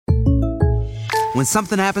When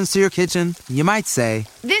something happens to your kitchen, you might say,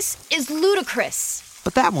 "This is ludicrous."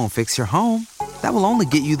 But that won't fix your home. That will only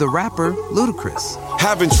get you the rapper, Ludacris.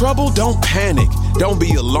 Having trouble? Don't panic. Don't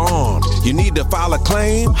be alarmed. You need to file a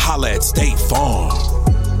claim? Holla at State Farm.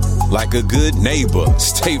 Like a good neighbor,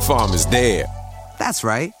 State Farm is there. That's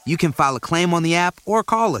right. You can file a claim on the app or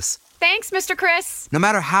call us. Thanks, Mr. Chris. No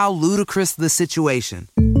matter how ludicrous the situation,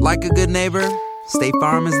 like a good neighbor, State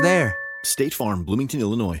Farm is there. State Farm, Bloomington,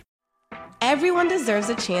 Illinois. Everyone deserves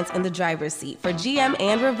a chance in the driver's seat. For GM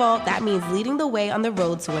and Revolt, that means leading the way on the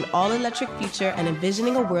road to an all-electric future and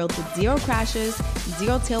envisioning a world with zero crashes,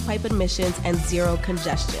 zero tailpipe emissions, and zero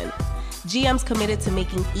congestion. GM's committed to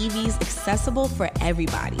making EVs accessible for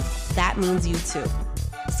everybody. That means you too.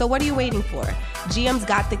 So what are you waiting for? GM's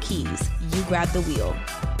got the keys. You grab the wheel.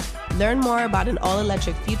 Learn more about an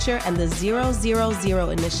all-electric future and the 000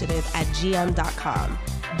 initiative at gm.com.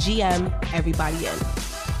 GM, everybody in.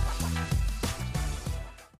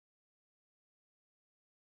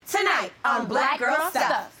 Tonight on Black Girl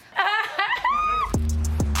Stuff.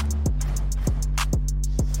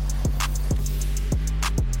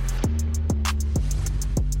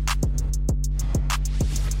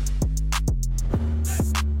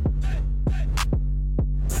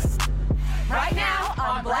 Right now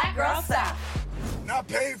on Black Girl Stuff. Not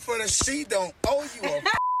paid for the seat, don't owe you a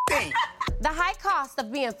thing. The high cost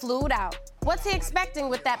of being flued out. What's he expecting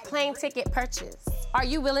with that plane ticket purchase? Are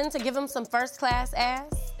you willing to give him some first-class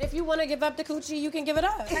ass? If you want to give up the coochie, you can give it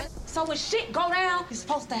up. So when shit go down, you're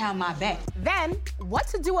supposed to have my back. Then, what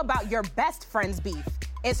to do about your best friend's beef?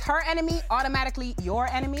 Is her enemy automatically your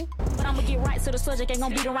enemy? But I'm gonna get right to the subject, ain't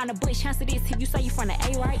gonna beat around the bush. Chance it is if you say you from the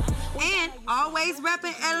A, right? And always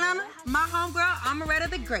repping Atlanta, my homegirl, Amaretta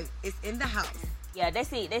the Great, is in the house. Yeah,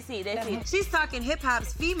 that's it. She's talking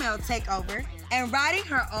hip-hop's female takeover and writing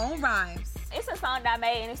her own rhymes. It's a song that I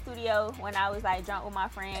made in the studio when I was like drunk with my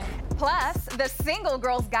friend. Plus, the single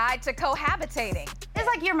girl's guide to cohabitating. It's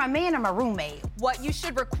like you're my man or my roommate. What you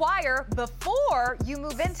should require before you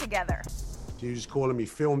move in together. You're just calling me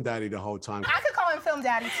Film Daddy the whole time. I could call him Film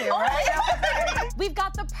Daddy too, right? We've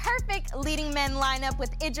got the perfect leading men lineup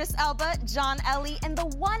with Idris Elba, John Ellie, and the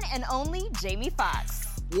one and only Jamie Foxx.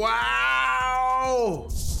 Wow!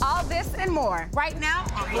 All this and more right now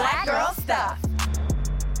on Black Girl Stuff.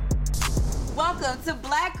 Welcome to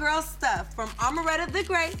Black Girl Stuff, from Amaretta the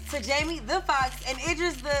Great to Jamie the Fox and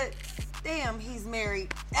Idris the... Damn, he's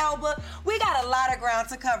married. Elba, we got a lot of ground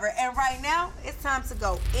to cover, and right now, it's time to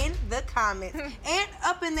go in the comments. And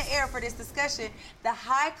up in the air for this discussion, the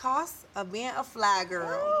high cost of being a fly girl.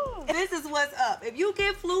 Ooh. This is what's up. If you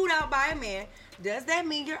get flued out by a man, does that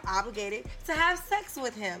mean you're obligated to have sex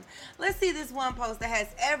with him? Let's see this one post that has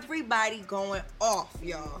everybody going off,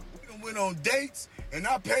 y'all. We went on dates, and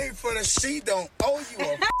I paid for the seat, don't owe you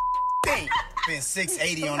a thing. Spend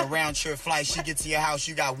 $680 on a round trip flight. She get to your house,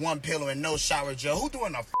 you got one pillow and no shower gel. Who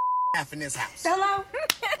doing a half in this house? Hello?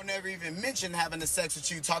 I never even mentioned having the sex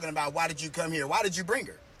with you, talking about why did you come here? Why did you bring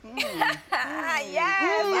her? Yes,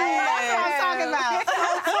 that's what I'm talking about.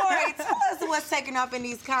 So, Tori, tell us what's taking up in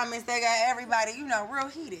these comments that got everybody, real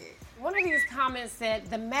heated. One of these comments said,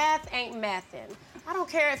 the math ain't mathin'. I don't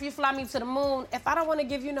care if you fly me to the moon. If I don't want to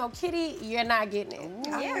give you no kitty, you're not getting it.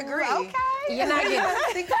 I agree. Okay. You're not getting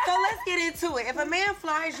it. So let's get into it. If a man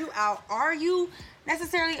flies you out, are you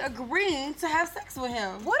necessarily agreeing to have sex with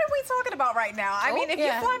him? What are we talking about right now? I mean, if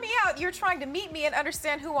you fly me out, you're trying to meet me and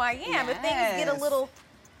understand who I am. If things get a little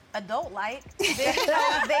adult-like, then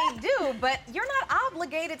they do. But you're not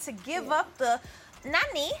obligated to give up the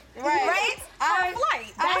nanny, right? For a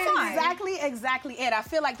flight. That's exactly it. I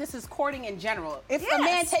feel like this is courting in general. If a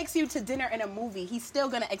man takes you to dinner in a movie, he's still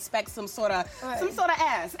gonna expect some sort of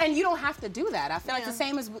ass, and you don't have to do that. I feel like the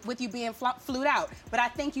same as with you being flued out, but I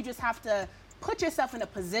think you just have to put yourself in a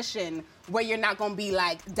position where you're not gonna be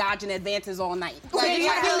like dodging advances all night. We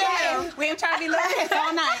ain't trying to be little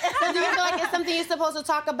all night. So do you feel like it's something you're supposed to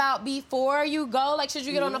talk about before you go? Like, should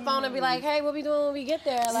you get on the phone and be like, hey, what we doing when we get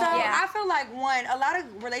there? Like, I feel like, a lot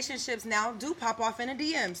of relationships now do pop off in a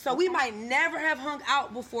DM. So we might never have hung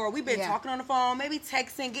out before. We've been talking on the phone, maybe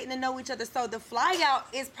texting, getting to know each other. So the fly out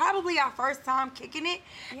is probably our first time kicking it.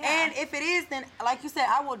 Yeah. And if it is, then like you said,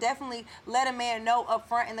 I will definitely let a man know up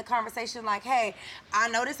front in the conversation, like, hey, I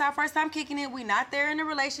know this our first time kicking it. We not there in a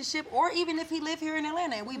relationship, or even if he live here in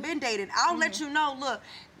Atlanta and we've been dating, I'll let you know, look,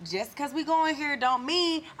 just because we going here don't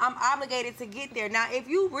mean I'm obligated to get there. Now, if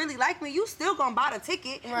you really like me, you still gonna buy the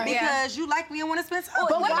ticket because you like me and want to spend time.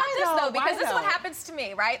 But what about this, though? Because this is what happens to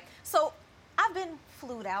me, right? So I've been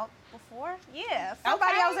flued out before. Yeah.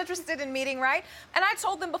 Somebody I was interested in meeting, right? And I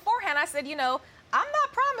told them beforehand, I said, I'm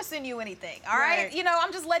not promising you anything, all right? You know,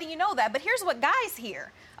 I'm just letting you know that. But here's what guys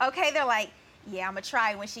hear, okay? They're like, yeah, I'm gonna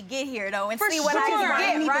try when she get here though and see what I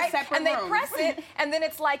can get, right? And they press it, and then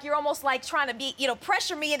it's like you're almost like trying to be,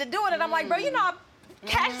 pressure me into doing it. I'm like, bro, you know,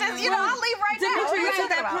 catch this, I'll leave right now. To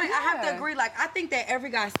that point, I have to agree. Like, I think that every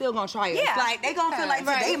guy's still gonna try it. Like, they gonna feel like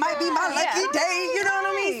today might be my lucky day. You know what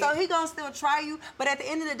I mean? So he gonna still try you. But at the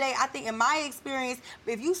end of the day, I think in my experience,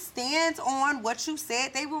 if you stand on what you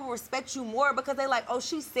said, they will respect you more because they like, oh,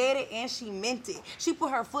 she said it and she meant it. She put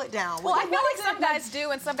her foot down. Well, I feel like some guys do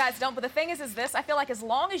and some guys don't. But the thing is this: I feel like as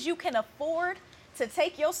long as you can afford to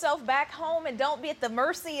take yourself back home and don't be at the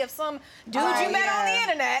mercy of some dude you met on the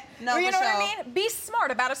internet. No, you know what I mean? Be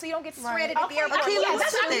smart about it so you don't get shredded at the airport.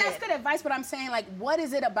 That's good advice, but I'm saying, like, what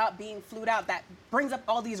is it about being flued out that brings up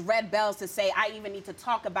all these red bells to say I even need to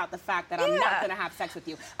talk about the fact that I'm not going to have sex with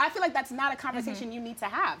you? I feel like that's not a conversation you need to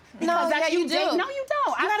have. No, you do. No, you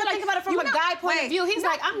don't. You got to think about it from a guy point of view. He's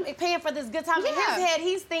like, I'm paying for this good time. In his head,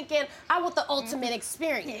 he's thinking, I want the ultimate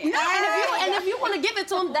experience. And if you want to give it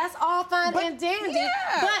to him, that's all fine and dandy.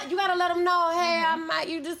 But you gotta let them know, hey,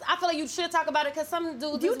 I feel like you should talk about it because some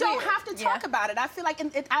dudes. You don't have to talk about it. I feel like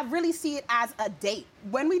I really see it as a date.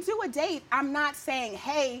 When we do a date, I'm not saying,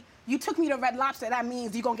 hey, you took me to Red Lobster, that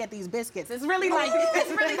means you're gonna get these biscuits. It's really like,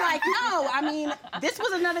 no, I mean, this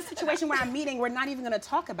was another situation where I'm meeting, we're not even gonna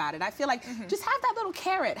talk about it. I feel like, just have that little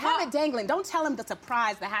carrot, have it dangling. Don't tell him the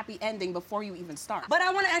surprise, the happy ending before you even start. But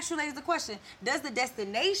I wanna ask you ladies the question, does the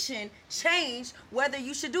destination change whether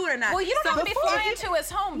you should do it or not? Well, you don't have to be flying to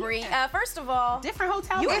his home, Bree. First of all, different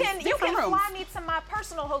hotel you rooms. You can fly me to my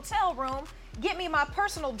personal hotel room, get me my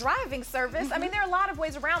personal driving service. I mean, there are a lot of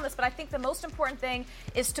ways around this, but I think the most important thing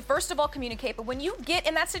is to first of all communicate. But when you get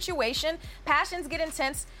in that situation, passions get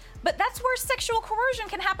intense. But that's where sexual coercion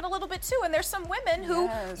can happen a little bit too. And there's some women who,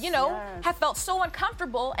 have felt so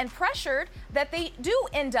uncomfortable and pressured that they do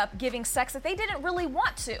end up giving sex that they didn't really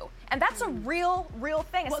want to. And that's a real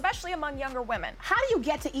thing, especially among younger women. How do you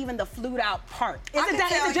get to even the flued out part? Is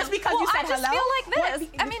it just because you said hello? I just feel like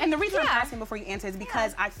this. And the reason I'm asking before you answer is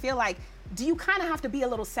because I feel like, do you kind of have to be a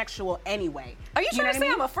little sexual anyway? Are you trying to say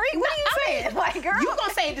I'm a freak? What are you saying? Like, girl, you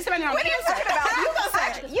gonna say it depending on what the are you answer. talking about? You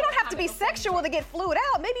gonna say it. You don't have to be sexual to get flued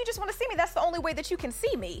out. Maybe you just want to see me. That's the only way that you can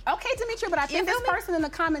see me. Okay, Demetria, but I think this person in the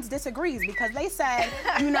comments disagrees because they said,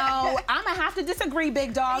 I'm gonna have to disagree,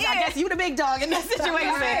 big dog. I guess you the big dog in this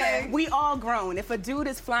situation. We all grown. If a dude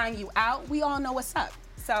is flying you out, we all know what's up.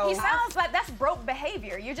 So he sounds like that's broke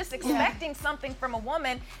behavior. You're just expecting something from a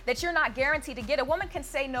woman that you're not guaranteed to get. A woman can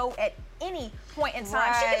say no at any point in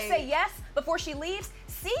time. She can say yes before she leaves,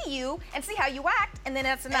 see you, and see how you act, and then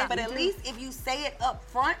that's enough. But at least if you say it up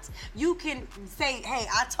front, you can say, hey,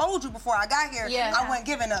 I told you before I got here, I wasn't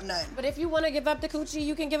giving up nothing. But if you want to give up the coochie,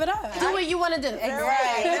 you can give it up. Do what you want to do.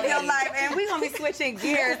 Right. Live your life. And we're going to be switching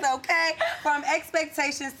gears, okay? From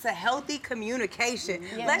expectations to healthy communication.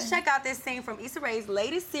 Let's check out this scene from Issa Rae's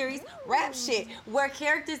latest series, Rap Shit, where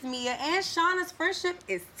characters Mia and Shauna's friendship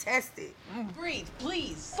is tested. Breathe,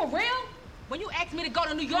 please. For real? When you ask me to go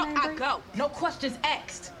to New York, I go. No questions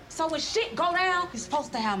asked. So when shit go down, you're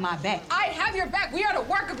supposed to have my back. I have your back. We are the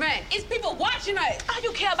worker band. It's people watching us. All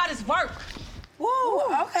you care about is work. Woo.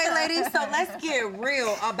 Okay, ladies, so let's get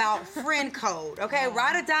real about friend code, okay?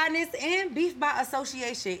 Ride or die-ness and beef by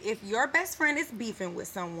association. If your best friend is beefing with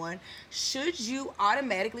someone, should you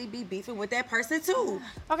automatically be beefing with that person too?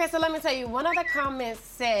 Okay, so let me tell you, one of the comments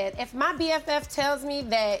said, if my BFF tells me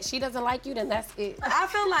that she doesn't like you, then that's it. I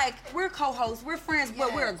feel like we're co-hosts, we're friends,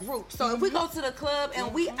 but we're a group. So if we go to the club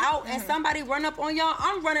and we out and somebody run up on y'all,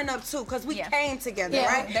 I'm running up too, because we came together,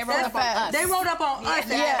 right? They rolled up on us. They rolled up on us at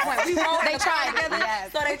that point. We rolled they tried together,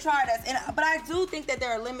 so they tried us. But I do think that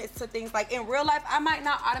there are limits to things. Like in real life, I might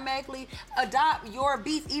not automatically adopt your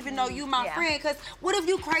beef, even though you my friend. Because what if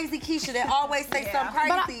you crazy Keisha that always say something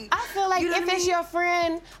crazy? But I feel like if it's your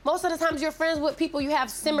friend, most of the times you're friends with people you have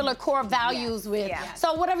similar core values with.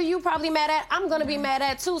 So whatever you probably mad at, I'm gonna be mad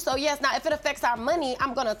at too. So yes, now if it affects our money,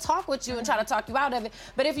 I'm gonna talk with you and try to talk you out of it.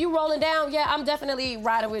 But if you rolling down, I'm definitely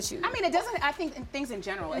riding with you. I mean, it doesn't. I think in things in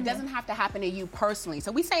general, it doesn't have to happen to you personally.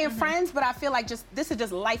 So we saying friends, but I feel like this is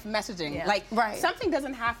just life messaging. Like something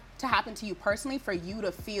doesn't have to happen to you personally for you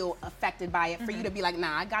to feel affected by it, for you to be like,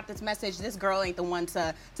 nah, I got this message, this girl ain't the one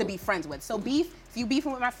to be friends with. So beef, if you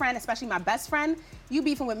beefing with my friend, especially my best friend, you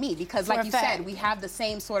beefing with me because like you said, we have the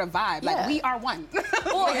same sort of vibe. Like we are one.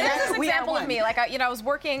 Well, here's an example of me. Like I was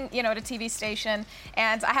working, at a TV station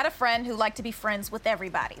and I had a friend who liked to be friends with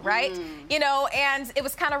everybody, right? And it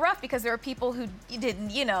was kind of rough because there were people who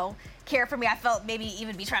didn't, care for me. I felt maybe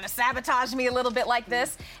even be trying to sabotage me a little bit like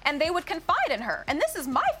this. And they would confide in her. And this is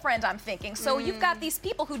my friend, I'm thinking. So you've got these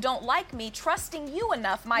people who don't like me trusting you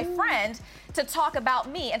enough, my friend, to talk about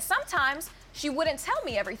me. And sometimes she wouldn't tell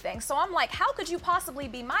me everything. So I'm like, how could you possibly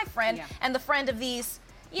be my friend and the friend of these,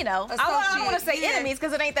 you know, I don't want to say enemies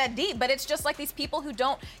because it ain't that deep, but it's just like these people who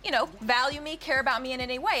don't, you know, value me, care about me in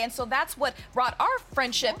any way. And so that's what brought our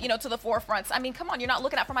friendship, you know, to the forefront. I mean, come on, you're not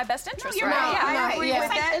looking out for my best interest, right? I agree with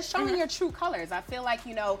that. It's showing your true colors. I feel like,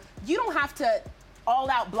 you know, you don't have to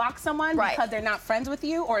all out block someone because they're not friends with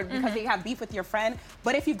you or because they have beef with your friend.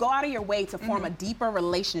 But if you go out of your way to form a deeper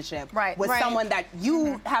relationship with someone that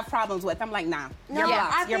you have problems with, I'm like, nah, you're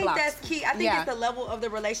blocked. I think that's key. I think it's the level of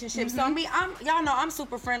the relationship. So I mean, y'all know I'm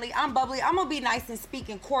super friendly. I'm bubbly. I'm gonna be nice and speak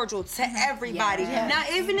and cordial to everybody. Now,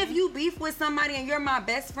 even if you beef with somebody and you're my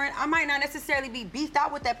best friend, I might not necessarily be beefed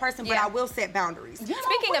out with that person, but I will set boundaries.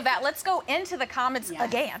 Speaking of that, let's go into the comments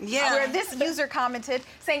again. Where this user commented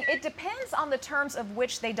saying it depends on the terms of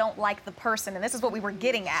which they don't like the person. And this is what we were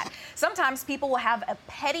getting at. Sometimes people will have a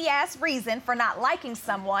petty ass reason for not liking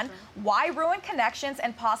someone. Why ruin connections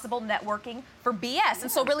and possible networking for BS?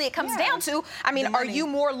 And so really it comes down to, I mean, are you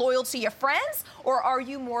more loyal to your friends or are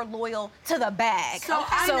you more loyal to the bag? So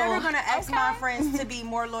I'm never gonna ask my friends to be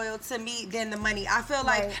more loyal to me than the money. I feel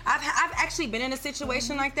like I've actually been in a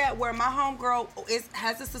situation like that where my homegirl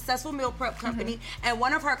has a successful meal prep company and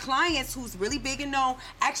one of her clients who's really big and known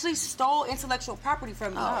actually stole intellectual property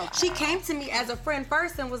from me. She came to me as a friend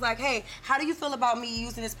first and was like, hey, how do you feel about me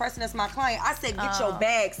using this person as my client? I said, get your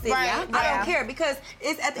bag, sis. I don't care because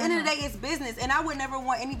it's at the end of the day, it's business. And I would never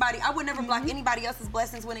want anybody, I would never block anybody else's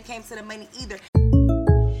blessings when it came to the money either.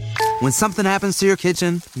 When something happens to your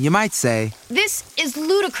kitchen, you might say, this is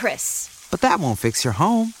ludicrous. But that won't fix your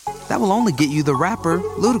home. That will only get you the rapper,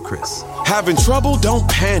 Ludacris. Having trouble? Don't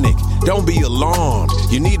panic. Don't be alarmed.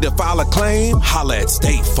 You need to file a claim? Holla at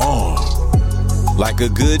State Farm. Like a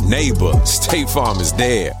good neighbor, State Farm is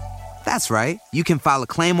there. That's right. You can file a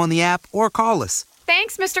claim on the app or call us.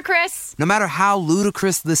 Thanks, Mr. Chris. No matter how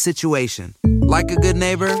ludicrous the situation, like a good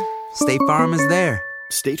neighbor, State Farm is there.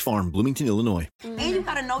 State Farm, Bloomington, Illinois. And you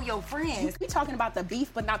gotta know your friends. We're talking about the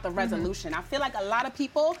beef, but not the resolution. I feel like a lot of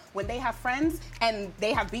people, when they have friends and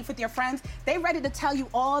they have beef with your friends, they're ready to tell you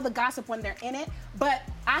all the gossip when they're in it. But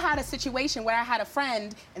I had a situation where I had a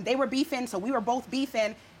friend and they were beefing, so we were both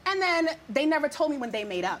beefing. And then they never told me when they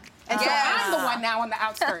made up. And so I'm the one now on the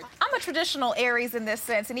outskirts. I'm a traditional Aries in this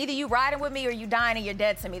sense, and either you riding with me or you dying and you're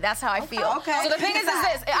dead to me. That's how I feel. So the thing is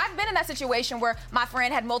this, I've been in that situation where my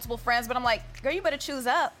friend had multiple friends, but I'm like, girl, you better choose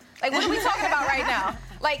up. Like, what are we talking about right now?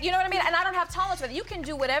 Like, you know what I mean? And I don't have tolerance for it. You can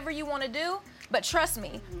do whatever you want to do, but trust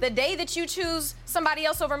me, the day that you choose somebody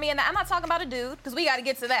else over me, and I'm not talking about a dude, because we got to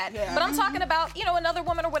get to that, but I'm talking about, you know, another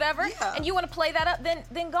woman or whatever, and you want to play that up,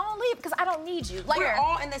 then go and leave, because I don't need you. Like, we're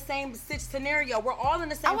all in the same scenario. We're all in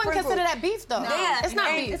the same I wouldn't consider that beef, though. No. It's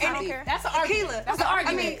not beef. That's an argument. That's an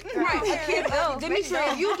argument. I mean, right. Dimitri,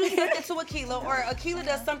 if you do something to Akila or Akila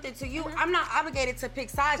does something to you, I'm not obligated to pick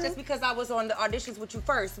sides just because I was on the auditions with you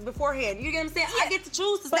first, beforehand. You get what I'm saying? I get to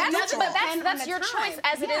choose to stay neutral. But that's your choice,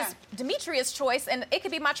 as it is Demetria's choice, and it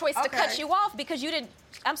could be my choice to cut you off because you didn't.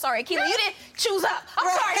 I'm sorry, Akila, you didn't choose up.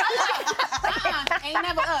 I'm sorry. Ain't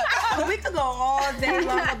never up. We could go all day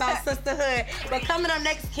long about sisterhood, but coming up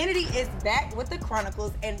next, Kennedy is back with the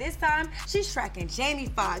Chronicles, and this time she's tracking Jamie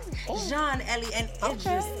Foxx, John Ellie, and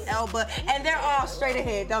Idris Elba, and they're all straight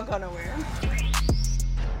ahead. Don't go nowhere.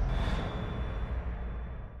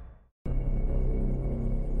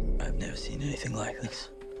 I've never seen anything like this.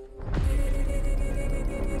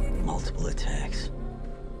 Multiple attacks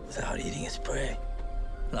without eating its prey.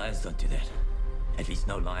 Lions don't do that. At least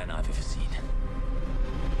no lion I've ever seen.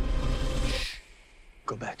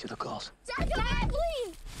 Go back to the calls. Dad, can I have,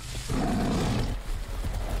 please?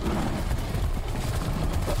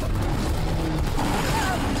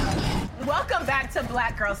 Welcome back to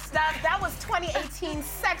Black Girl Stuff. That was 2018's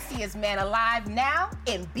Sexiest Man Alive, now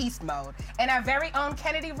in beast mode. And our very own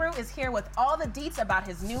Kennedy Rue is here with all the deets about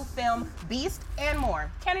his new film, Beast, and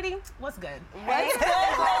more. Kennedy, what's good? What's good,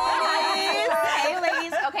 ladies? Hey,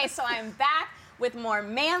 ladies. Okay, so I'm back with more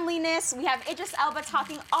manliness. We have Idris Elba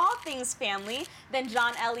talking all things family. Then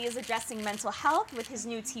John Ellie is addressing mental health with his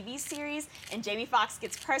new TV series. And Jamie Foxx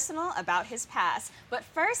gets personal about his past. But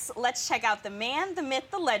first, let's check out the man, the myth,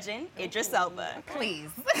 the legend, Idris Elba. Please.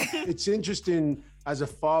 It's interesting as a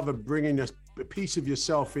father bringing a piece of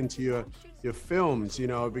yourself into your films, you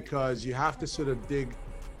know, because you have to sort of dig,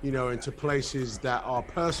 you know, into places that are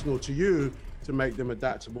personal to you to make them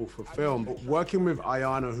adaptable for film. But working with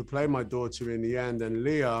Ayana, who played my daughter in the end, and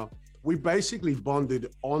Leah, we basically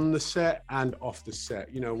bonded on the set and off the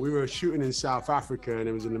set. You know, we were shooting in South Africa and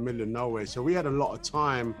it was in the middle of nowhere. So we had a lot of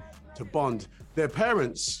time to bond. Their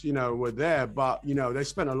parents, you know, were there, but, you know, they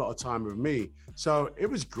spent a lot of time with me. So it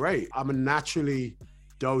was great. I'm a naturally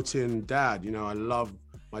doting dad. You know, I love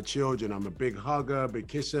my children. I'm a big hugger, big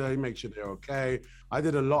kisser. He makes sure they're okay. I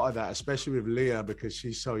did a lot of that, especially with Leah, because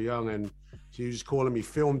she's so young and she was calling me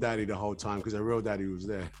film daddy the whole time because her real daddy was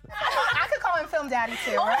there. I could call him film daddy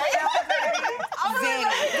too, right?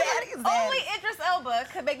 Only Idris Elba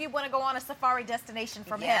could make you want to go on a safari destination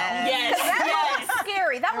from him. Yes. That was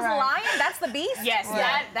scary. That was Lion. That's the beast. Yes,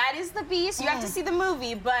 that is the beast. You have to see the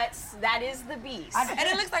movie, but that is the beast. And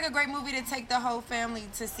it looks like a great movie to take the whole family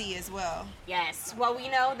to see as well. Yes. Well, we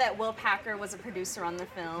know that Will Packer was a producer on the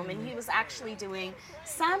film, and he was actually doing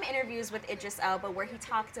some interviews with Idris Elba where he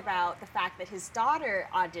talked about the fact that his daughter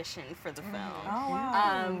auditioned for the film. Oh,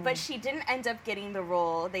 wow. But she didn't end up getting the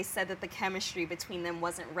role. They said that the chemistry between them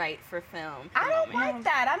wasn't right for film. I don't like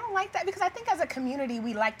that. I don't like that because I think as a community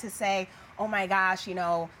we like to say, oh my gosh, you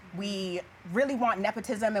know, we really want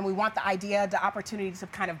nepotism and we want the opportunity to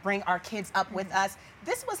kind of bring our kids up with us.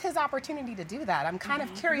 This was his opportunity to do that. I'm kind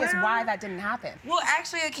of curious why that didn't happen. Well,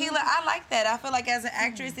 actually, Akilah, I like that. I feel like as an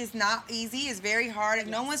actress, it's not easy. It's very hard. If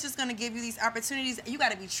no one's just going to give you these opportunities, you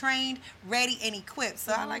got to be trained, ready, and equipped.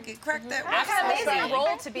 So I like it. Crack that. It's an amazing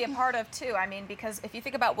role to be a part of, too. I mean, because if you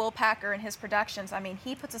think about Will Packer and his productions, I mean,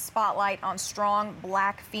 he puts a spotlight on strong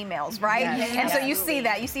Black females, right? Yes. And so you see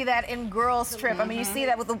that. You see that in Girls Trip. I mean, you see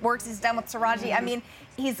that with the works he's done with Taraji. I mean,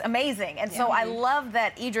 he's amazing. And so I love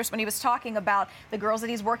that Idris, when he was talking about the girls that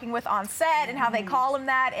he's working with on set and how they call him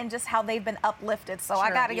that and just how they've been uplifted. So I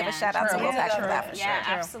got to give a shout out to Will Packer for that for sure. Yeah,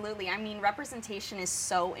 absolutely. I mean, representation is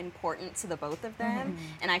so important to the both of them.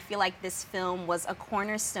 And I feel like this film was a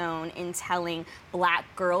cornerstone in telling Black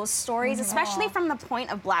girls' stories, especially from the point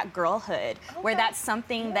of Black girlhood, where that's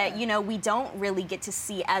something that, you know, we don't really get to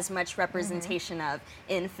see as much representation of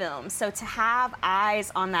in film. So to have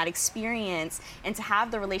eyes on that experience and to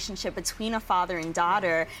have the relationship between a father and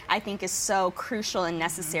daughter, I think is so crucial and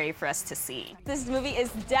necessary for us to see. This movie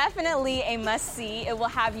is definitely a must-see. It will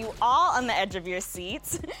have you all on the edge of your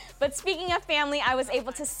seats. But speaking of family, I was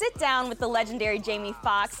able to sit down with the legendary Jamie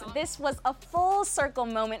Foxx. This was a full circle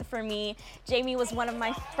moment for me. Jamie was one of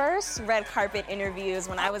my first red carpet interviews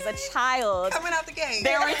when I was a child. Coming out the gate.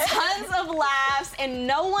 There were tons of laughs, and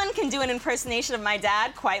no one can do an impersonation of my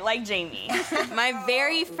dad quite like Jamie. My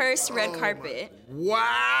very first red carpet.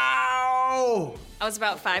 Wow! I was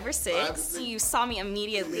about 5 or 6. You saw me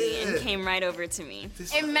immediately and came right over to me.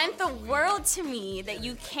 It meant the world to me that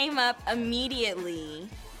you came up immediately,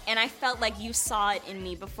 and I felt like you saw it in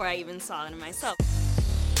me before I even saw it in myself.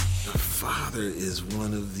 Your father is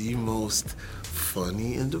one of the most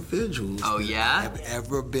funny individuals yeah? I've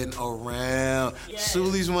ever been around. Yes.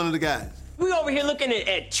 Sully's one of the guys. We over here looking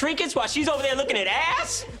at trinkets while she's over there looking at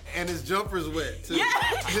ass? And his jumper's wet, too. Yeah.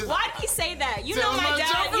 Why did he say that? You know my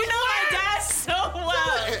dad. You know my dad so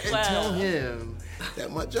well. And tell him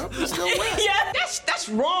that my jumper's still wet. Yeah, that's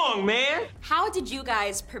wrong, man. How did you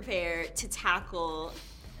guys prepare to tackle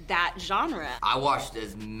that genre? I watched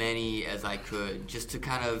as many as I could just to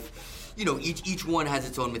kind of, you know, each one has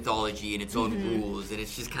its own mythology and its own rules, and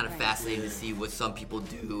it's just kind of fascinating to see what some people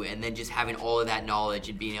do, and then just having all of that knowledge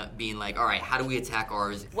and being like, all right, how do we attack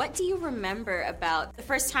ours? What do you remember about the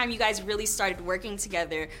first time you guys really started working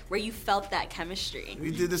together where you felt that chemistry?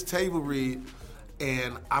 We did this table read,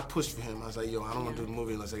 and I pushed for him. I was like, yo, I don't want to do the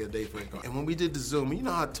movie unless I get a date for it. And when we did the Zoom, you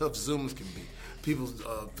know how tough Zooms can be. People's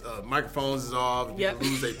microphones is off, people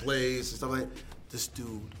lose their place and stuff like that. This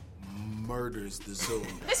dude murders the Zoom.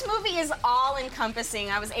 This movie is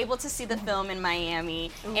all-encompassing. I was able to see the film in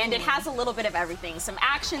Miami, and it has a little bit of everything. Some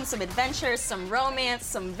action, some adventure, some romance,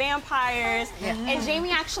 some vampires. And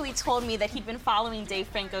Jamie actually told me that he'd been following Dave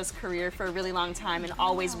Franco's career for a really long time and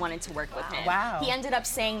always wanted to work with him. He ended up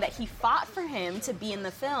saying that he fought for him to be in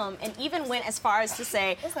the film and even went as far as to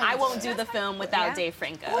say, I won't do the film without Dave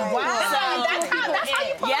Franco. Wow. That's how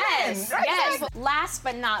you put Yes, it in. yes. Last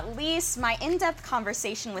but not least, my in-depth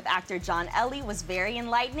conversation with actor John Ellie was very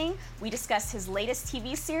enlightening. We discussed his latest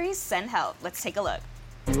TV series, Send Help. Let's take a look.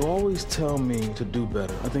 You always tell me to do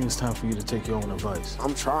better. I think it's time for you to take your own advice.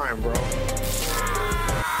 I'm trying, bro.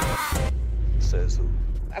 Says who?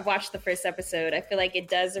 I've watched the first episode. I feel like it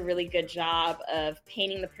does a really good job of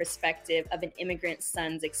painting the perspective of an immigrant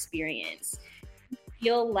son's experience. I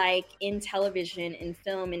feel like in television, in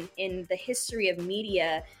film, and in the history of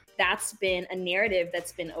media, that's been a narrative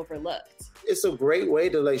that's been overlooked. It's a great way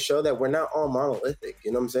to show that we're not all monolithic,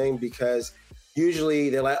 you know what I'm saying? Because usually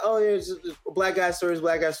they're like, oh, there's a black guy story,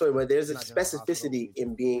 but there's a specificity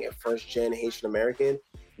in being a first-gen Haitian American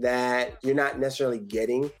that you're not necessarily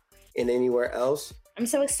getting in anywhere else. I'm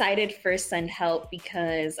so excited for Send Help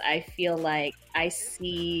because I feel like I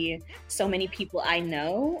see so many people I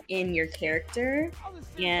know in your character,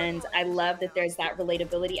 and I love that there's that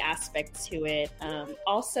relatability aspect to it.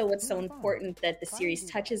 Also, what's so important that the series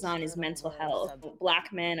touches on is mental health.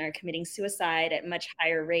 Black men are committing suicide at much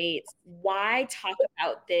higher rates. Why talk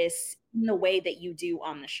about this in the way that you do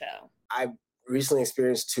on the show? I've recently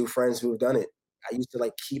experienced 2 friends who have done it. I used to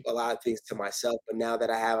like keep a lot of things to myself, but now that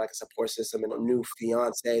I have like a support system and a new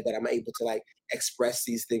fiance that I'm able to like express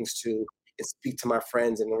these things to and speak to my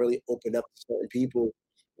friends and really open up to certain people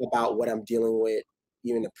about what I'm dealing with,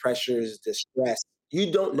 even the pressures, the stress.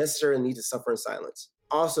 You don't necessarily need to suffer in silence.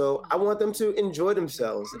 Also, I want them to enjoy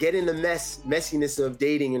themselves, get in the messiness of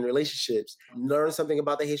dating and relationships, learn something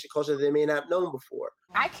about the Haitian culture that they may not have known before.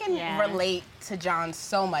 I can relate to John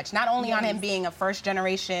so much, not only on him being a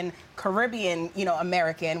first-generation Caribbean,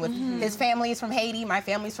 American with his family's from Haiti, my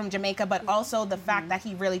family's from Jamaica, but also the fact that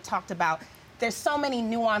he really talked about there's so many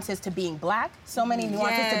nuances to being Black, so many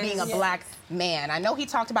nuances to being a Black man. I know he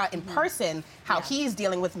talked about in person how he's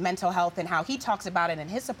dealing with mental health and how he talks about it in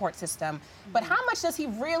his support system, but how much does he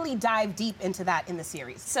really dive deep into that in the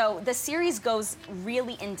series? So the series goes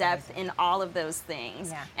really in depth in all of those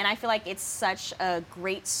things. And I feel like it's such a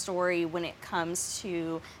great story when it comes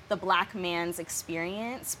to the Black man's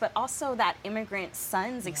experience, but also that immigrant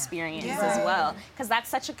son's experience as well. Because that's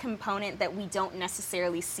such a component that we don't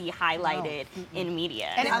necessarily see highlighted in media.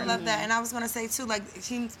 And I love that. And I was going to say, too, like,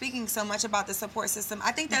 she's speaking so much about the support system.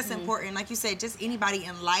 I think that's important. Like you said, just anybody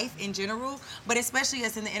in life in general, but especially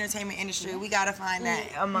us in the entertainment industry, we got to find that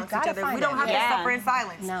amongst each other. We don't have to suffer in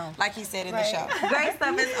silence, like he said in the show. Great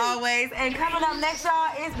stuff as always. And coming up next,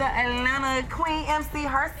 y'all, is the Atlanta Queen MC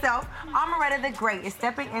herself, Amaretta the Great, is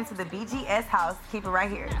stepping into the BGS house. Keep it right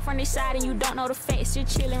here. From this side and you don't know the face, you're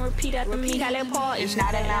chilling, repeat after me. Cali Paul, it's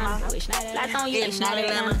not Atlanta. No, it's not Atlanta. Like on you, it's not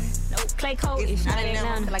Atlanta. No, Clay Coat, it's not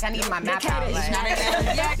Atlanta. Like I need my map out. It's not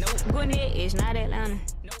Atlanta. No, Gwinnett, it's not Atlanta.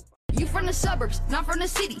 You from the suburbs, not from the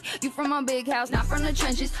city. You from my big house, not from the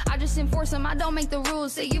trenches. I just enforce them, I don't make the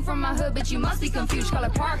rules. Say you from my hood, but you must be confused. Color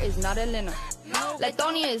Park is not Atlanta. No.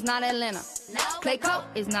 Latonia is not Atlanta. No. Clay Coat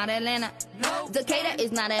is not Atlanta. No. Decatur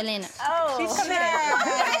is not Atlanta. Oh, she's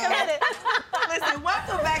committed. Listen,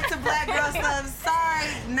 welcome back to Black Girl Club. Sorry,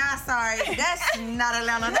 not sorry. That's not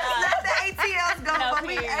Atlanta. That's not the ATL's go, but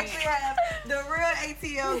we actually have the real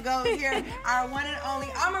ATL go here. Our one and only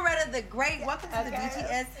Amaretta the Great. Welcome to the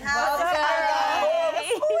BGS house. Who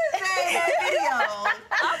is that in that video?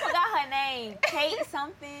 I forgot her name. Kate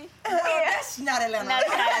something. That's not Atlanta. No, that's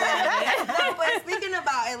not Atlanta. But speaking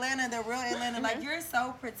about Atlanta, the real Atlanta, like you're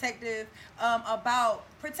so protective about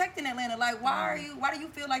protecting Atlanta. Like, why do you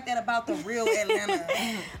feel like that about the real Atlanta?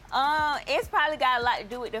 It's probably got a lot to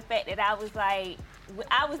do with the fact that I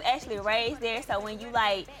was actually raised there. So when you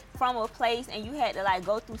like from a place and you had to like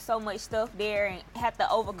go through so much stuff there and have to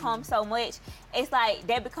overcome so much, it's like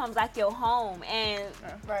that becomes like your home, and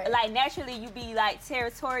like naturally you be like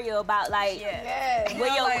territorial about like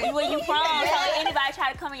where you from. So if anybody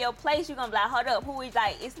try to come in your place, you're gonna be like, hold up, who is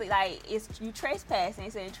like it's you trespassing,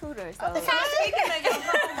 it's an intruder. So speaking of your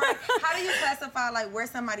home, like, how do you classify like where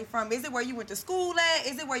somebody from? Is it where you went to school at?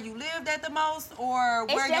 Is it where you lived at the most, or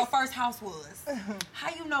where your first house was?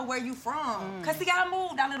 How you know where you from? Cause see, I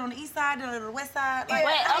moved. I lived on the east side, I lived on the west side. Like,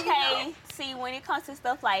 but okay, see, when it comes to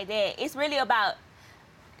stuff like that, it's really about.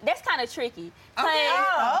 That's kind of tricky. Break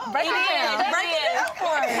it down for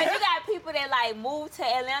us. Because you got people that like move to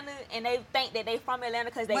Atlanta and they think that they from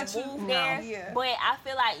Atlanta because they moved there. Yeah. But I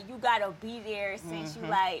feel like you gotta be there since you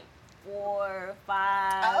like 4,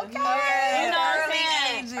 5 years. You know what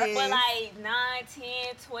I'm saying? But like 9,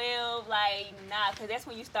 10, 12, like nah, because that's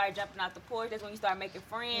when you start jumping off the porch. That's when you start making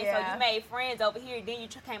friends. So you made friends over here, then you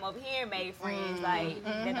came over here and made friends. Like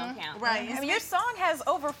that don't count. Right. I mean, your song has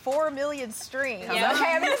over 4 million streams. Yeah.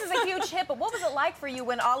 Okay, I mean, this is a huge hit, but what was it like for you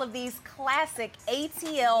when all of these classic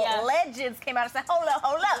ATL legends came out and said, hold up?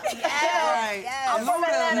 I'm from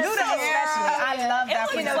Atlanta, especially. I love that.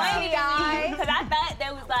 It was funny because I thought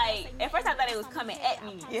that was like, at first I thought it was coming at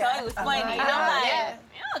me, so it was funny. And I'm like,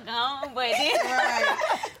 you're gone, but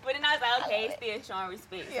then I was like, okay, it's still showing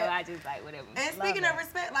respect, so I just like whatever. And speaking of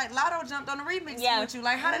respect, like Lotto jumped on the remix with you.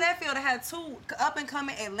 Like, how did that feel to have 2 up and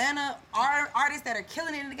coming Atlanta artists that are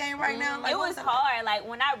killing it in the game right now? Like, it was hard. Like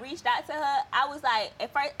when I reached out to her, I was like,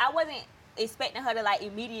 at first I wasn't expecting her to like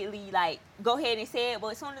immediately like go ahead and say it,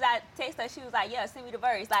 but as soon as I text her, she was like, "Yeah, send me the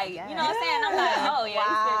verse." Like, you know what I'm saying? I'm like, "Oh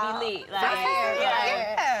yeah, it's gonna be lit." Like,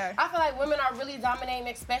 I feel like women are really dominating,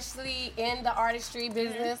 especially in the artistry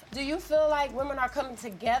business. Do you feel like women are coming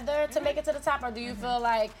together to make it to the top, or do you feel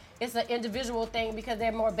like it's an individual thing because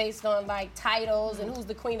they're more based on like titles and who's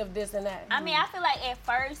the queen of this and that? I mean, I feel like at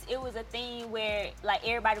first it was a thing where like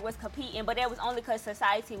everybody was competing, but that was only because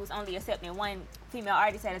society was only accepting one female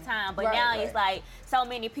artist at a time. But now it's like so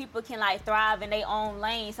many people can like thrive in their own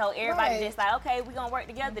lane, so everybody just like, okay, we're gonna work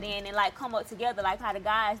together then and like come up together like how the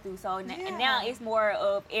guys do. So and now it's more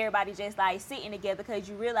of everybody just like sitting together because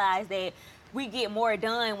you realize that we get more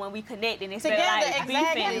done when we connect and instead of like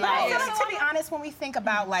beefing. I feel like, to be honest, when we think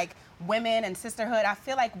about like women and sisterhood, I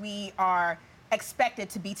feel like we are expected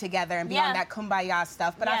to be together and be on that kumbaya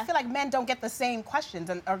stuff. But I feel like men don't get the same questions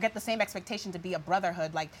or get the same expectation to be a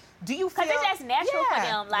brotherhood. Like, do you feel? Because it's just natural for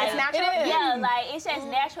them. Like, it's natural? Yeah, like, it's just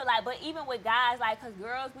natural. Like, but even with guys, like, because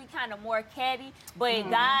girls, we kind of more catty. But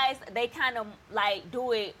guys, they kind of, like,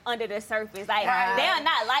 do it under the surface. Like, they'll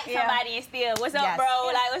not like somebody and still, what's up,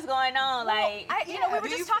 bro? Like, what's going on? Like, you know, we were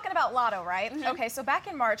just talking about Lotto, right? Okay, so back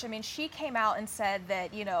in March, I mean, she came out and said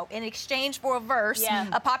that, you know, in exchange for a verse,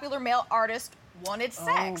 a popular male artist wanted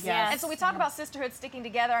sex. And so we talk about sisterhood sticking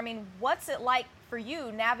together. I mean, what's it like for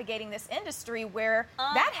you navigating this industry where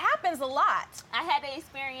that happens a lot? I had an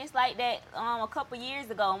experience like that a couple years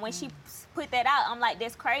ago, and when she put that out, I'm like,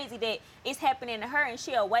 that's crazy that it's happening to her, and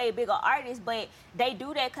she a way bigger artist, but they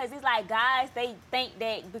do that because it's like guys, they think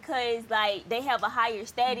that because like they have a higher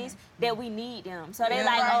status that we need them. So they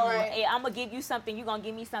like, hey, I'm gonna give you something, you gonna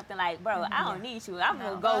give me something. Like, bro, I don't need you. I'm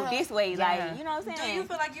gonna go this way. Like, you know what I'm saying? Do you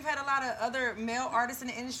feel like you've had a lot of other male artists in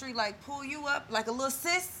the industry like pull you up, like a little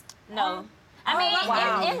sis? No. I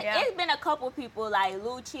mean, it's been a couple people like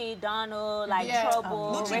Lucci, Donald, like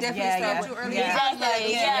Trouble. Lucci definitely stopped you earlier.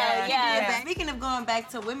 Yeah. Speaking of going back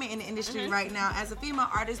to women in the industry right now, as a female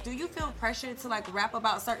artist, do you feel pressured to like rap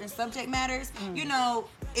about certain subject matters? You know,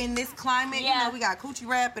 in this climate, you know, we got coochie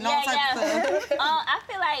rap and all types of stuff. I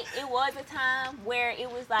feel like it was a time where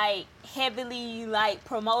it was like heavily like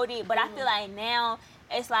promoted, but I feel like now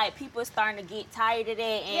it's like people starting to get tired of that,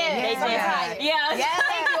 and they just thank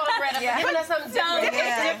you, Loretta, for giving us something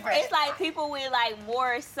different. It's like people with like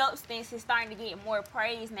more substance is starting to get more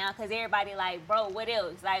praise now because everybody like, bro, what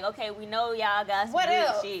else? Like, okay, we know y'all got some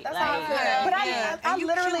good shit. That's like, how I feel. But I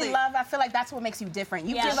literally love. I feel like that's what makes you different.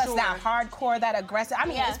 You give us that hardcore, that aggressive. I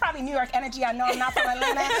mean, it's probably New York energy. I know I'm not from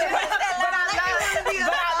Atlanta, but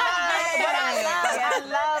I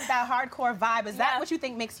love that hardcore vibe. Is that what you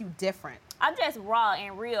think makes you different? I'm just raw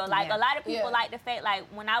and real. Like, a lot of people like the fact, like,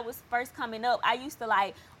 when I was first coming up, I used to,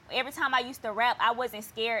 like, every time I used to rap, I wasn't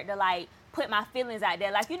scared to, like, put my feelings out there.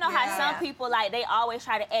 Like, you know how some people, like, they always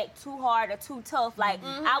try to act too hard or too tough. Like,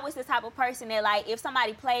 I was the type of person that, like, if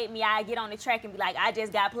somebody played me, I'd get on the track and be like, I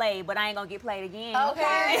just got played, but I ain't gonna get played again.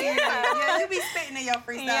 Okay. You be spitting in your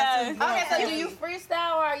freestyle too. Okay, so do you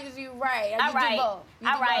freestyle or do you write? I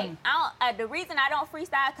write. The reason I don't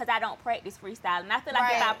freestyle because I don't practice freestyle, and I feel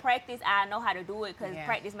like if I practice, I know how to do it because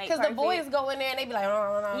practice makes perfect. Because the boys go in there and they be like,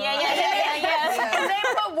 And they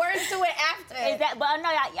put words to it after. But no,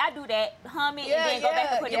 I do that. Hum it and then go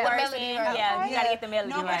back and put the words in. Yeah, you gotta get the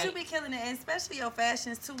melody right. No, but you be killing it, and especially your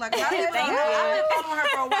fashions too. Like, I've been following her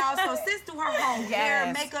for a while, so sis do her whole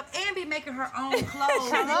hair, makeup, and be making her own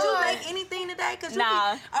clothes. Did you make anything today?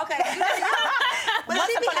 Nah. Okay. But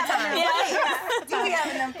she be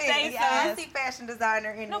having them things. I see fashion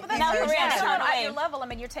designer in it. No, but that's at your level. I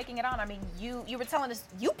mean, you're taking it on. I mean, you were telling us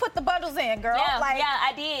you put the bundles in, girl. Yeah,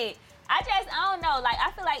 I did. I don't know. Like,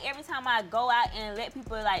 I feel like every time I go out and let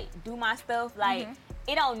people, like, do my stuff, like,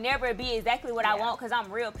 it don't never be exactly what I want because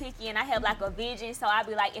I'm real picky and I have, like, a vision. So I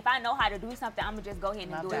be like, if I know how to do something, I'm going to just go ahead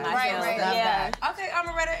and do it myself. Right. Okay,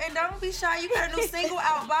 Amaretta, and don't be shy. You got a new single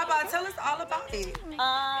out. Baba, tell us all about it.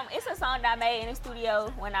 It's a song that I made in the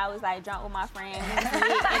studio when I was, like, drunk with my friend. We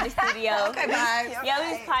was lit in the studio. Okay, vibes. Yeah,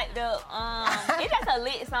 we was piped up. It's just a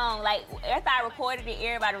lit song. Like, after I recorded it,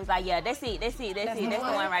 everybody was like, yeah, that's it. That's the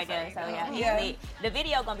one right there. So, yeah, it's lit. The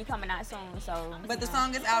video going to be coming out soon, so. But the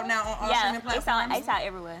song is out now on all streaming platforms? It's out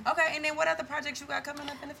everywhere. Okay, and then what other projects you got coming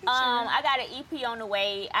up in the future? I got an EP on the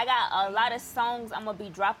way. I got a lot of songs I'm gonna be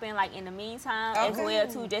dropping like in the meantime as well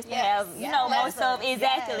too, just to have more stuff.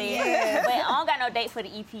 Exactly. But I don't got no date for the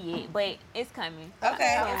EP yet, but it's coming.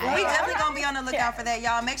 Okay, we definitely gonna be on the lookout for that,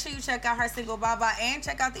 y'all. Make sure you check out her single Baba and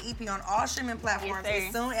check out the EP on all streaming platforms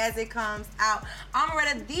as soon as it comes out.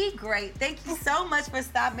 Amaretta the Great, thank you so much for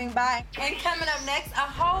stopping by. And coming up next, a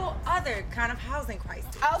whole other kind of housing crisis.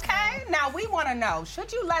 Okay, now we want to know, know,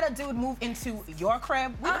 should you let a dude move into your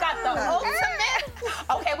crib? We've got the ultimate.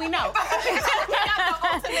 Okay, we know. We got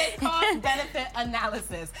the ultimate cost-benefit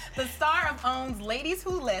analysis. The star of OWN's Ladies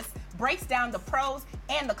Who List breaks down the pros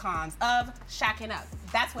and the cons of shacking up.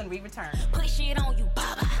 That's when we return. Push it on you,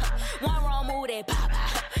 papa. One wrong move, that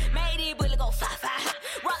papa. Made it bullet go fa-fa.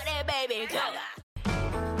 Rock that baby, gaga.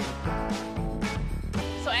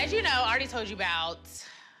 So as you know, I already told you about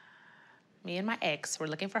me and my ex were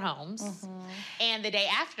looking for homes. And the day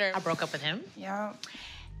after, I broke up with him. Yeah.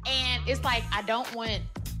 And it's like, I don't want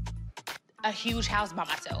a huge house by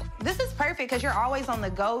myself. This is perfect because you're always on the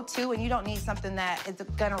go too, and you don't need something that is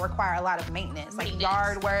gonna require a lot of maintenance, like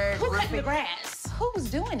yard work. Who cut the grass? Who's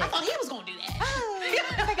doing it? I thought he was gonna do that.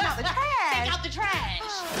 Taking out the trash. Take out the trash.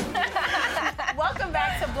 Welcome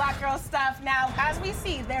back to Black Girl Stuff. Now, as we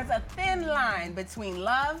see, there's a thin line between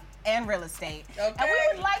love and real estate. Okay. And we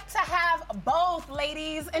would like to have both,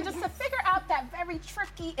 ladies. And just to figure out that very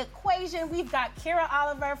tricky equation, we've got Kira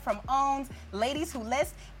Oliver from OWN's Ladies Who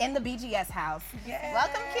List in the BGS house. Yes.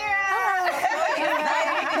 Welcome, Kira.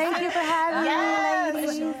 Thank you for having me,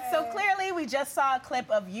 ladies. So clearly, we just saw a clip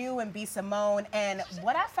of you and B. Simone. And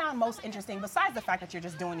what I found most interesting, besides the fact that you're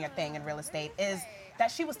just doing your thing in real estate, is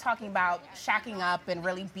that she was talking about shacking up and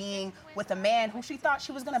really being with a man who she thought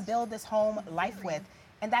she was going to build this home life with.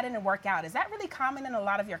 And that didn't work out. Is that really common in a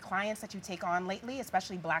lot of your clients that you take on lately,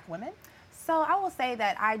 especially Black women? So I will say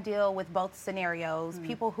that I deal with both scenarios.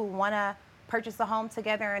 People who want to purchase a home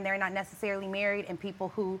together and they're not necessarily married, and people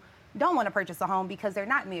who don't want to purchase a home because they're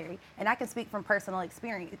not married. And I can speak from personal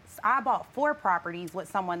experience. I bought 4 properties with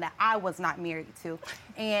someone that I was not married to.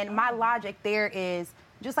 And my logic there is,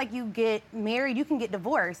 just like you get married, you can get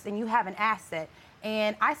divorced and you have an asset.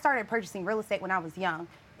 And I started purchasing real estate when I was young.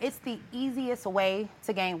 It's the easiest way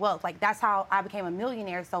to gain wealth. Like, that's how I became a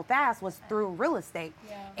millionaire so fast, was through real estate.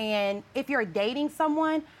 Yeah. And if you're dating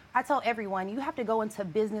someone, I tell everyone, you have to go into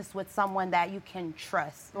business with someone that you can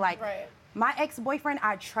trust. Like, my ex-boyfriend,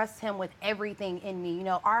 I trust him with everything in me. You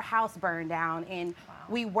know, our house burned down, and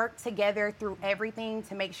we worked together through everything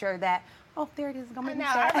to make sure that, oh, there it is. I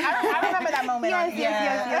remember that moment.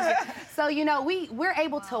 Yes. So, you know, we're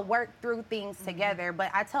able to work through things together.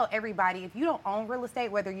 But I tell everybody, if you don't own real estate,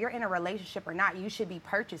 whether you're in a relationship or not, you should be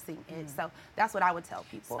purchasing it. So that's what I would tell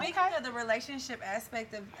people. Speaking of the relationship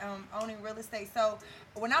aspect of owning real estate, so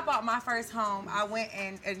when I bought my first home, I went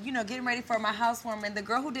and you know, getting ready for my housewarming, the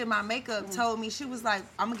girl who did my makeup told me, she was like,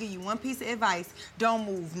 I'm gonna give you one piece of advice. Don't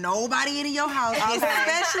move nobody into your house,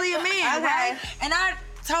 especially a man, right? And I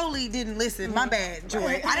totally didn't listen. My bad,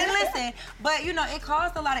 Joy. I didn't listen. But, you know, it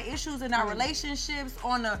caused a lot of issues in our relationships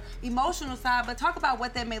on the emotional side. But talk about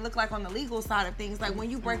what that may look like on the legal side of things. Like,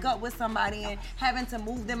 when you break up with somebody and having to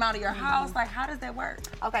move them out of your house, like, how does that work?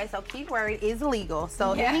 Okay, so key word is legal.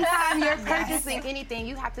 So anytime you're purchasing anything,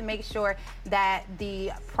 you have to make sure that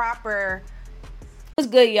the proper... What's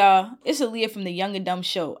good, y'all? It's Aaliyah from the Young and Dumb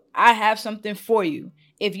Show. I have something for you.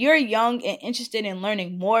 If you're young and interested in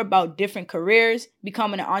learning more about different careers,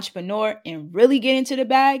 becoming an entrepreneur, and really get into the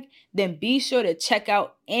bag, then be sure to check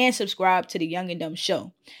out and subscribe to the Young and Dumb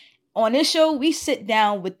Show. On this show, we sit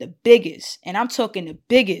down with the biggest, and I'm talking the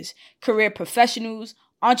biggest, career professionals,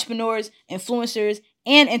 entrepreneurs, influencers,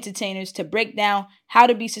 and entertainers to break down how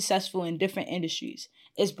to be successful in different industries.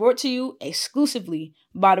 It's brought to you exclusively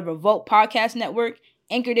by the Revolt Podcast Network,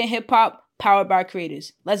 anchored in hip-hop, powered by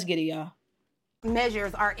creators. Let's get it, y'all.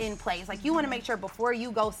 Measures are in place. Like, you want to make sure before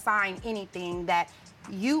you go sign anything that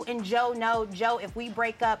you and Joe know, Joe, if we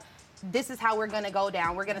break up, this is how we're going to go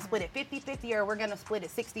down. We're going to split it 50-50 or we're going to split it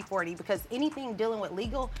 60-40, because anything dealing with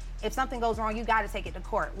legal, if something goes wrong, you got to take it to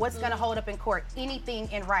court. What's going to hold up in court?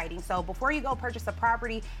 Anything in writing. So before you go purchase a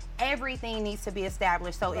property, everything needs to be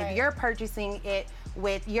established. So if you're purchasing it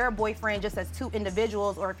with your boyfriend just as 2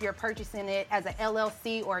 individuals, or if you're purchasing it as an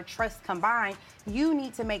LLC or a trust combined, you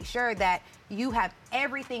need to make sure that you have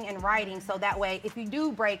everything in writing, so that way if you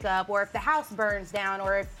do break up, or if the house burns down,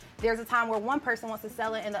 or if there's a time where one person wants to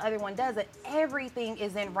sell it and the other one doesn't, everything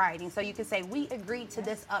is in writing. So you can say, we agreed to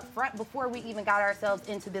this up front before we even got ourselves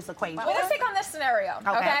into this equation. Well, let's take on this scenario,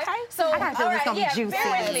 okay? So, I gotta feel this gonna be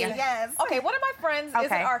juicy. Yes. Okay, one of my friends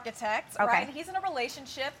is an architect, right? He's in a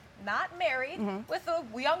relationship, not married, with a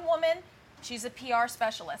young woman. She's a PR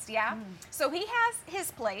specialist, So he has his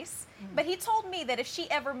place, but he told me that if she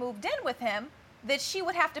ever moved in with him, that she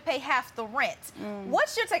would have to pay half the rent.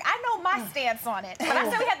 What's your take? I know my stance on it, but I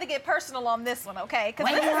said we have to get personal on this one, okay?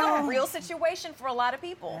 Because this is a real situation for a lot of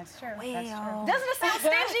people. That's true. That's true. Doesn't it sound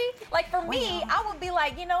stingy? Like for me, I would be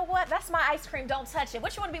like, you know what? That's my ice cream. Don't touch it.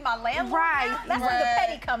 What, you want to be my landlord? Right. Now? That's where the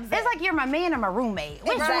petty comes in. It's like you're my man or my roommate.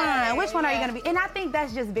 Which one? Which one are you gonna be? And I think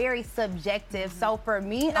that's just very subjective. So for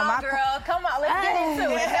me, girl, come on, let's get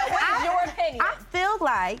into it. Now, what is your opinion? I feel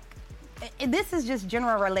like this is just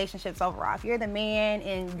general relationships overall. If you're the man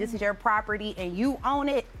and this is your property and you own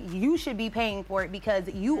it, you should be paying for it because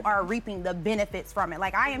you are reaping the benefits from it.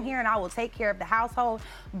 Like I am here and I will take care of the household,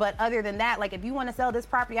 but other than that, like if you want to sell this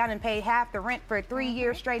property out and pay half the rent for 3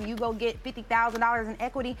 years straight and you go get $50,000 in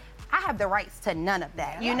equity, I have the rights to none of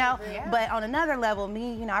that, you know? But on another level,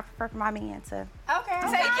 me, you know, I prefer for my man to take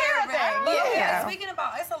care of things. Yeah. Speaking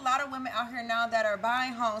about, it's a lot of women out here now that are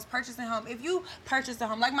buying homes, purchasing homes. If you purchase a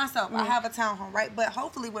home, like myself, I have a townhome, right? But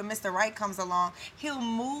hopefully when Mr. Right comes along, he'll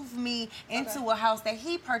move me into a house that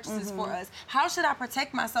he purchases for us. How should I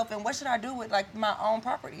protect myself and what should I do with like my own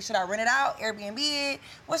property? Should I rent it out, Airbnb it?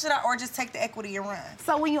 What should I, or just take the equity and run?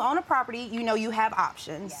 So when you own a property, you know you have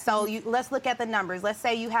options. So let's look at the numbers. Let's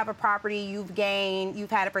say you have a property, you've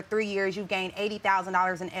had it for 3 years, you've gained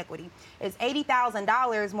 $80,000 in equity. Is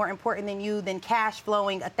 $80,000 more important than cash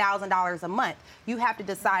flowing $1,000 a month? You have to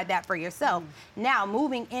decide that for yourself. Now,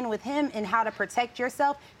 moving in with him and how to protect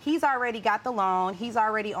yourself, he's already got the loan, he's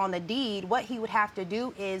already on the deed. What he would have to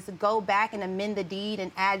do is go back and amend the deed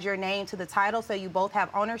and add your name to the title so you both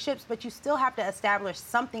have ownerships, but you still have to establish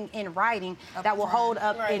something in writing that will hold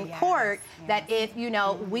up in court that if, you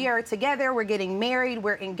know, we are together, we're getting married,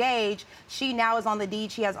 we're engaged, she now is on the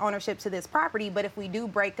deed, she has ownership to this property, but if we do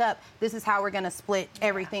break up, this is how we're gonna split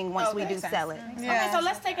everything once we do sell it. Okay, so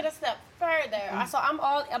let's take it a step further. So I'm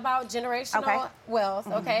all about generational wealth,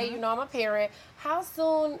 okay? You know, I'm a parent. How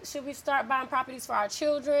soon should we start buying properties for our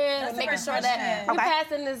children and making sure that we're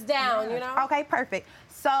passing this down, you know? Okay, perfect.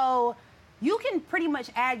 So you can pretty much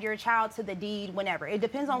add your child to the deed whenever. It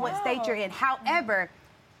depends on what state you're in. However,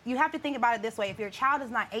 you have to think about it this way. If your child is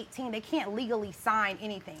not 18, they can't legally sign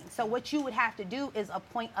anything. So what you would have to do is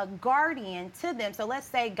appoint a guardian to them. So let's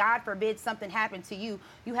say, God forbid, something happened to you.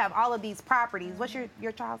 You have all of these properties. What's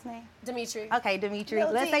your child's name? Dimitri. Okay, Dimitri.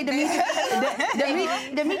 Let's say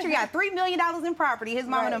Dimitri. Dimitri got $3 million in property. His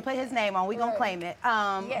mama done put his name on. We gonna claim it.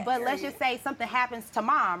 But let's just say something happens to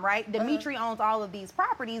mom, right? Dimitri owns all of these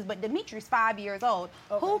properties, but Dimitri's 5 years old.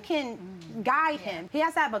 Who can guide him? He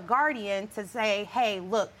has to have a guardian to say, hey,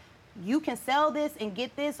 look, you can sell this and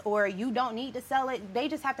get this, or you don't need to sell it. They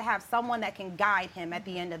just have to have someone that can guide him at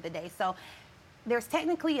the end of the day. So there's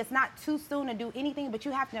technically, it's not too soon to do anything, but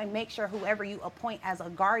you have to make sure whoever you appoint as a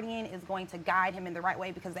guardian is going to guide him in the right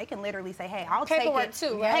way, because they can literally say, hey, I'll take it. Paperwork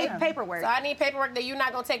too, right? Paperwork. So I need paperwork that you're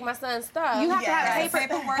not going to take my son's stuff. You have to have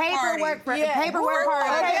paperwork for paperwork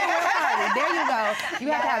party. There you go.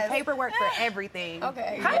 You have to have paperwork for everything.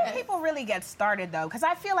 Okay. How do people really get started though? Because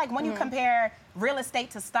I feel like when you compare real estate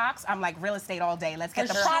to stocks, I'm like real estate all day. Let's get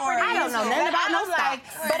the property. I don't know nothing about no stocks.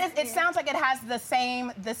 But it sounds like it has the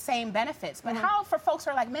same benefits. But how for folks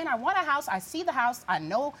who are like, man, I want a house, I see the house, I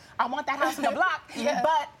know I want that house in the block,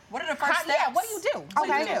 but what are the first steps? Yeah, what do you do? What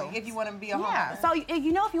do you do if you want to be a homeowner? So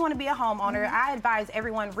you know, if you want to be a homeowner, I advise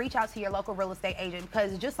everyone reach out to your local real estate agent,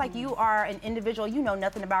 because just like you are an individual, you know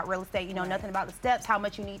nothing about real estate, you know nothing about the steps, how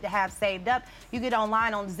much you need to have saved up. You get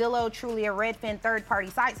online on Zillow, Trulia, Redfin, third-party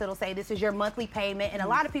sites, it'll say this is your monthly payment, and a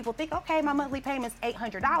lot of people think, okay, my monthly payment's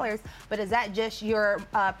 $800, but is that just your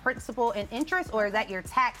principal and interest, or is that your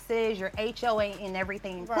taxes, your HOA, and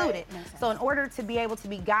everything included? So in order to be able to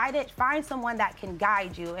be guided, find someone that can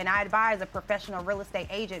guide you, and I advise a professional real estate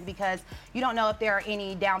agent, because you don't know if there are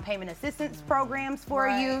any down payment assistance programs for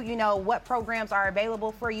you, you know, what programs are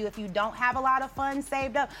available for you if you don't have a lot of funds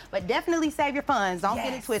saved up, but definitely save your funds. Don't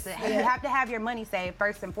get it twisted. You have to have your money saved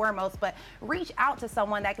first and foremost, but reach out to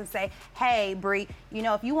someone that can say, hey, Bree, you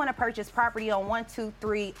know, if you want to purchase property on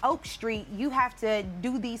 123 Oak Street, you have to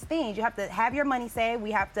do these things. You have to have your money saved.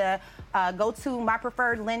 We have to go to my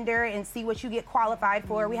preferred lender and see what you get qualified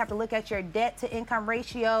for. We have to look at your debt to income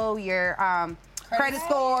ratio, your credit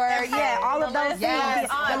score, all of those things.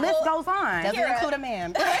 The list goes on. Doesn't include a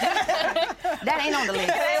man. That ain't on the list.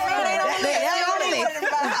 That ain't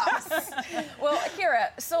on the list. Well, Kira,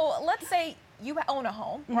 so let's say you own a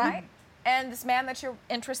home, right? And this man that you're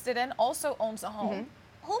interested in also owns a home.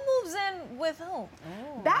 Who moves in with whom?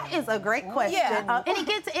 That is a great question. And it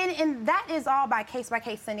gets in, and that is all by case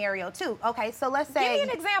scenario too. Okay, so let's say. Give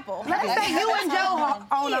me an example. Let's say you and Joe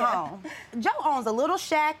own a home. Joe owns a little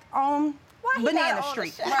shack on Banana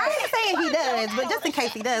Street. I ain't saying he does, but just in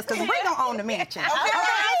case he does, because we don't own the mansion.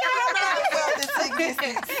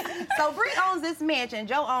 So Bree owns this mansion,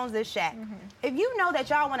 Joe owns this shack. If you know that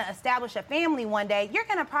y'all want to establish a family one day, you're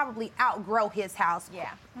going to probably outgrow his house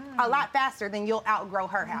a lot faster than you'll outgrow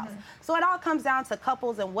her house. So it all comes down to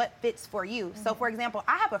couples and what fits for you. So for example,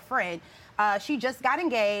 I have a friend, she just got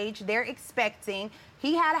engaged, they're expecting.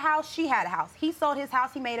 He had a house, she had a house. He sold his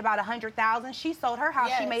house, he made about $100,000. She sold her house,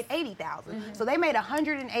 she made $80,000. So they made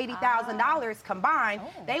 $180,000 combined.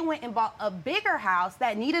 They went and bought a bigger house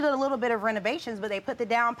that needed a little bit of renovations, but they put the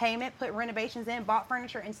down payment, put renovations in, bought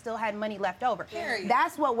furniture, and still had money left over.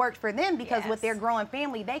 That's what worked for them because with their growing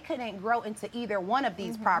family, they couldn't grow into either one of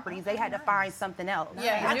these properties. They had to find something else.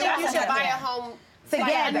 I think you should buy a home together.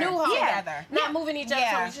 Like a new home together. Not moving each other.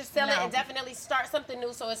 So you should sell it and definitely start something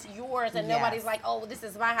new so it's yours and nobody's like, oh, this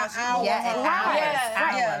is my house.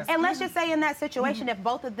 And let's just say in that situation, if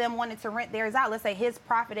both of them wanted to rent theirs out, let's say his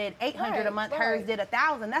profited $800 a month, hers did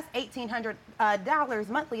 $1,000. That's $1,800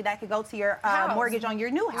 monthly that could go to your mortgage on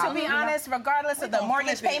your new house. To be honest, regardless of the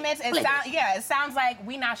mortgage payments, it sounds like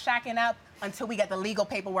we not shacking up until we get the legal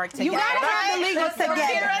paperwork together. You gotta have the legal together.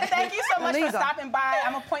 Kira, thank you so much for stopping by.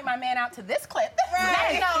 I'm gonna point my man out to this clip.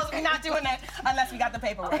 He knows we're not doing it unless we got the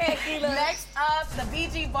paperwork. Next up, the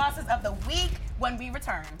BG Bosses of the Week when we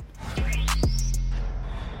return.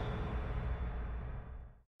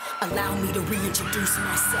 Allow me to reintroduce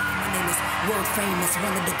myself. My name is world famous,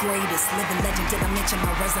 one of the greatest. Living legend, did I mention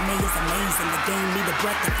my resume is amazing. The game need a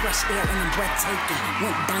breath of fresh air and I'm breathtaking.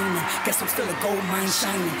 Went diamond, guess I'm still a gold mine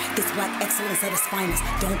shining. This black excellence at its finest.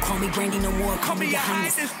 Don't call me Brandy no more, call me your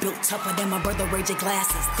highness. Built tougher than my brother Ray J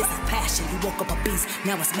glasses. This is passion, you woke up a beast,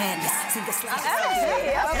 now it's madness. See the slide.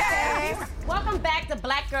 Okay. Welcome back to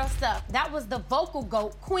Black Girl Stuff. That was the vocal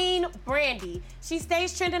goat, Queen Brandy. She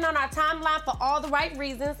stays trending on our timeline for all the right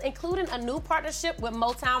reasons, including a new partnership with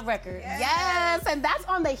Motown Records. Yes, and that's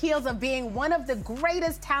on the heels of being one of the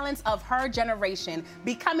greatest talents of her generation,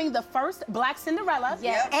 becoming the first Black Cinderella,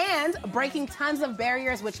 and breaking tons of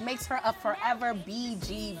barriers, which makes her a forever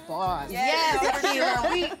BG boss.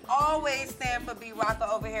 Yes, we always stand for B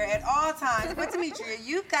Rocka over here at all times. But Demetria,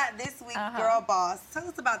 you got this week Girl Boss. Tell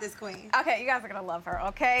us about this queen. Okay, you guys are gonna love her,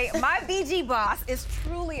 okay? My BG boss is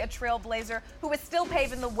truly a trailblazer who is still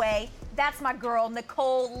paving the way. That's my girl,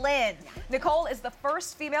 Nicole Lynn. Nicole is the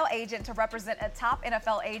first female agent to represent a top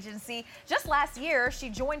NFL agency. Just last year, she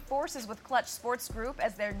joined forces with Clutch Sports Group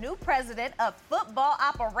as their new president of football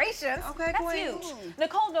operations. Okay, that's huge.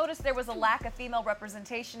 Nicole noticed there was a lack of female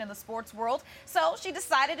representation in the sports world, so she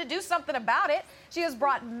decided to do something about it. She has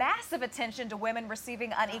brought massive attention to women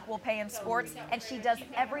receiving unequal pay in sports, and she does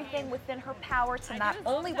everything within her power to not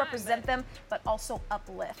only represent them, but also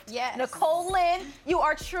uplift. Yes. Nicole Lynn, you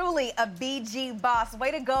are truly a BG boss.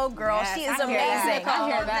 Way to go, girl. Yes, she is I hear amazing. that.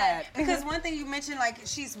 I hear that. Because one thing you mentioned, like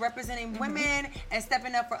she's representing women and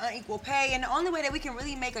stepping up for unequal pay, and the only way that we can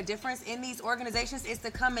really make a difference in these organizations is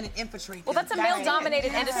to come in and infiltrate them. Well, that's a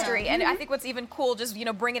male-dominated industry, and I think what's even cool, just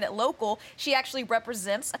bringing it local, she actually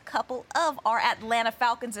represents a couple of our Atlanta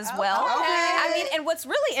Falcons as well. I mean, and what's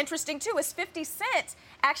really interesting too is 50 Cent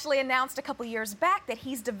actually announced a couple years back that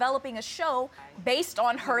he's developing a show based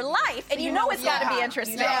on her life, and you know it's got to be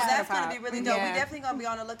interesting. That's going to be really dope. We're definitely going to be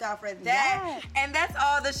on the lookout for that. And that's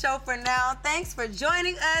all the show for now. Thanks for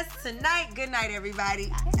joining us tonight. Good night,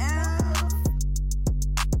 everybody.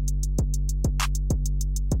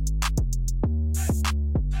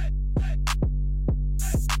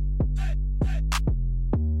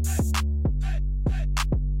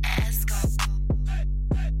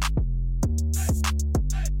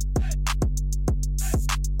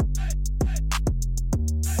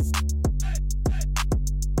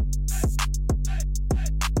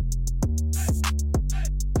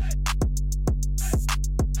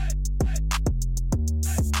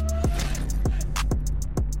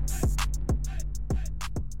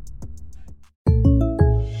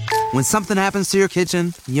 When something happens to your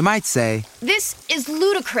kitchen, you might say, "This is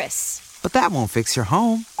ludicrous." But that won't fix your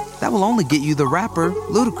home. That will only get you the rapper,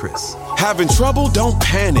 Ludacris. Having trouble? Don't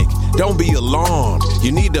panic. Don't be alarmed.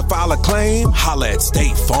 You need to file a claim? Holla at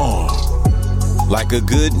State Farm. Like a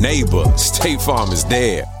good neighbor, State Farm is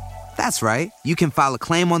there. That's right. You can file a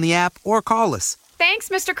claim on the app or call us. Thanks,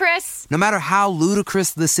 Mr. Chris. No matter how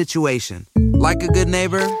ludicrous the situation, like a good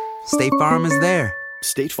neighbor, State Farm is there.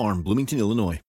 State Farm, Bloomington, Illinois.